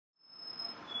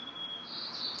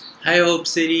Hi Hope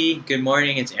City, good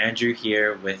morning, it's Andrew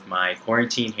here with my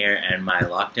quarantine hair and my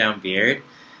lockdown beard.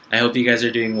 I hope you guys are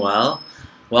doing well.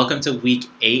 Welcome to week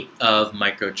 8 of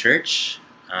Microchurch.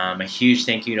 A huge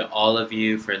thank you to all of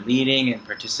you for leading and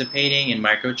participating in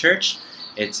Microchurch.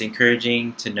 It's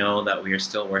encouraging to know that we are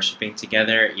still worshiping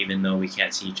together even though we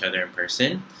can't see each other in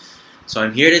person. So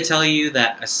I'm here to tell you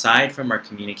that aside from our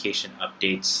communication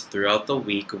updates throughout the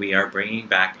week, we are bringing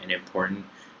back an important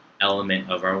element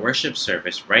of our worship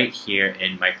service right here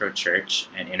in Microchurch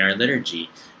and in our liturgy,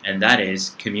 and that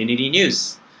is community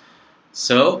news.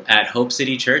 So at Hope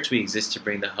City Church, we exist to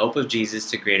bring the hope of Jesus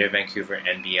to Greater Vancouver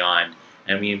and beyond,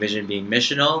 and we envision being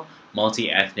missional,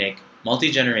 multi-ethnic,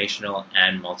 multi-generational,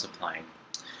 and multiplying.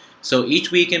 So each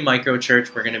week in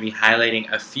Microchurch, we're going to be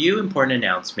highlighting a few important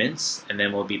announcements, and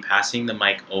then we'll be passing the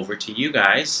mic over to you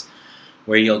guys,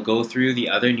 where you'll go through the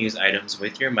other news items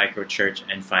with your microchurch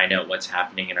and find out what's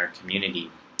happening in our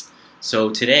community. So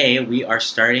today we are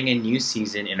starting a new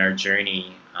season in our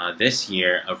journey this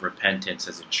year of repentance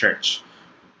as a church,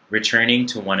 returning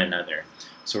to one another.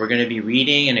 So we're going to be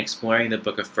reading and exploring the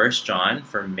book of 1 John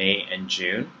for May and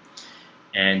June.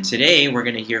 And today we're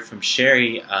going to hear from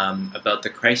Sherry about the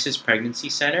Crisis Pregnancy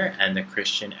Center and the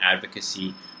Christian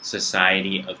Advocacy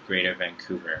Society of Greater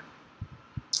Vancouver.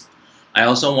 I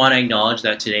also want to acknowledge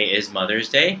that today is Mother's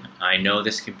Day. I know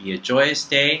this can be a joyous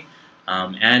day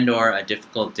and or a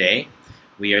difficult day.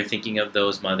 We are thinking of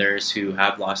those mothers who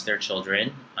have lost their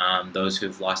children, those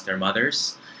who've lost their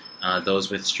mothers,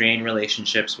 those with strained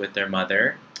relationships with their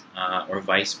mother or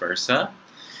vice versa,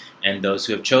 and those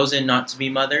who have chosen not to be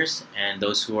mothers and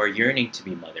those who are yearning to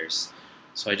be mothers.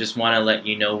 So I just want to let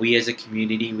you know we as a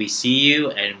community, we see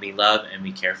you and we love and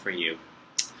we care for you.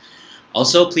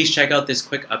 Also, please check out this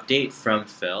quick update from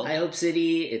Phil. Hi Hope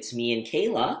City, it's me and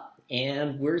Kayla,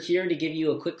 and we're here to give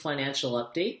you a quick financial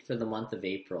update for the month of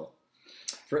April.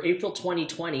 For April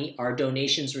 2020, our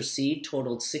donations received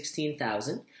totaled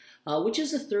 $16,000, which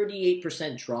is a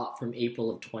 38% drop from April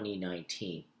of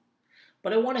 2019.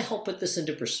 But I want to help put this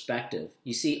into perspective.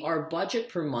 You see, our budget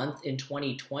per month in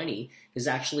 2020 is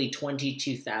actually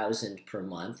 $22,000 per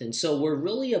month, and so we're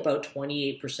really about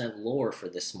 28% lower for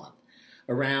this month.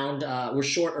 We're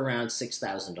short around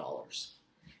 $6,000.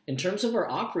 In terms of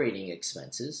our operating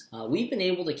expenses, we've been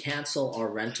able to cancel our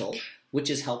rental, which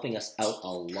is helping us out a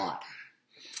lot.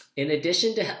 In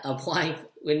addition,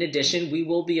 we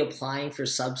will be applying for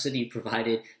subsidy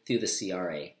provided through the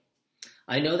CRA.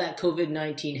 I know that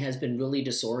COVID-19 has been really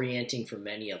disorienting for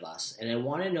many of us, and I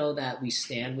want to know that we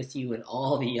stand with you in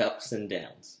all the ups and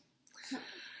downs.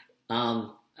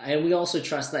 And we also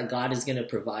trust that God is going to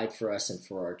provide for us and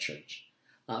for our church.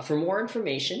 For more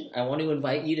information, I want to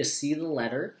invite you to see the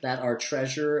letter that our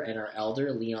treasurer and our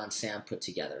elder, Leon Sam, put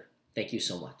together. Thank you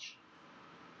so much.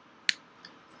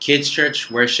 Kids Church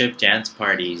Worship Dance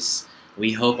Parties.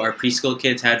 We hope our preschool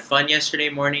kids had fun yesterday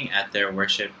morning at their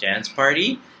worship dance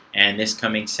party. And this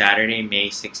coming Saturday, May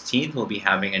 16th, we'll be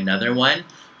having another one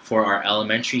for our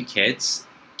elementary kids,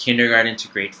 kindergarten to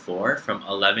grade 4, from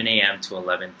 11 a.m. to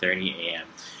 11:30 a.m.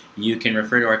 You can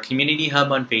refer to our community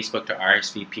hub on Facebook to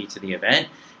RSVP to the event,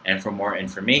 and for more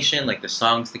information like the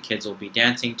songs the kids will be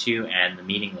dancing to and the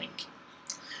meeting link.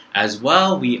 As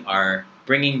well, we are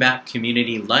bringing back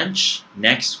community lunch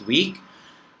next week.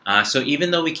 So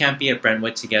even though we can't be at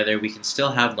Brentwood together, we can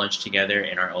still have lunch together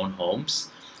in our own homes.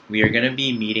 We are going to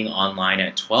be meeting online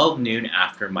at 12 noon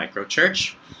after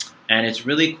Microchurch, and it's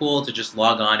really cool to just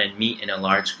log on and meet in a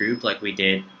large group like we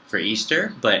did for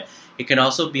Easter, but it can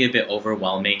also be a bit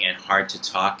overwhelming and hard to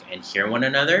talk and hear one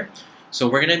another. So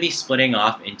we're going to be splitting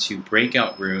off into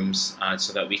breakout rooms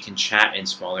so that we can chat in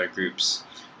smaller groups.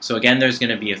 So again, there's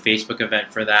going to be a Facebook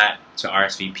event for that to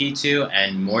RSVP to,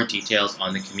 and more details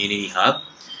on the community hub.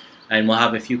 And we'll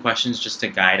have a few questions just to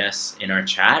guide us in our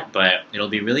chat, but it'll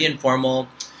be really informal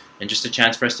and just a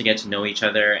chance for us to get to know each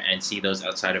other and see those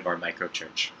outside of our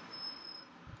microchurch.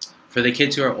 For the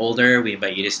kids who are older, we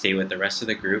invite you to stay with the rest of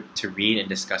the group to read and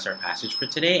discuss our passage for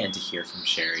today and to hear from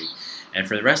Sherry. And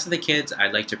for the rest of the kids,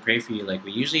 I'd like to pray for you like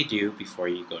we usually do before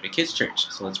you go to Kids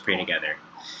Church. So let's pray together.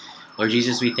 Lord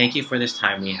Jesus, we thank you for this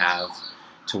time we have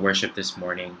to worship this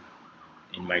morning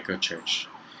in Microchurch.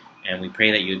 And we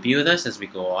pray that you would be with us as we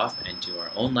go off and do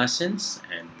our own lessons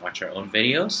and watch our own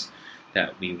videos,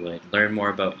 that we would learn more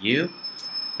about you,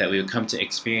 that we would come to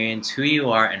experience who you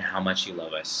are and how much you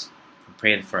love us. We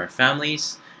pray for our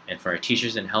families and for our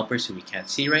teachers and helpers who we can't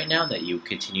see right now, that you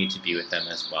continue to be with them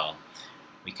as well.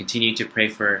 We continue to pray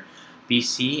for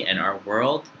BC and our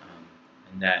world,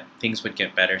 and that things would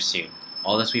get better soon.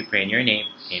 All this we pray in your name.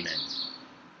 Amen.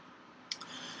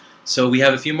 So we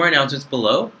have a few more announcements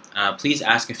below. please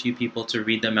ask a few people to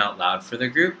read them out loud for the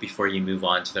group before you move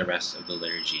on to the rest of the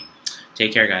liturgy.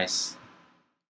 Take care, guys.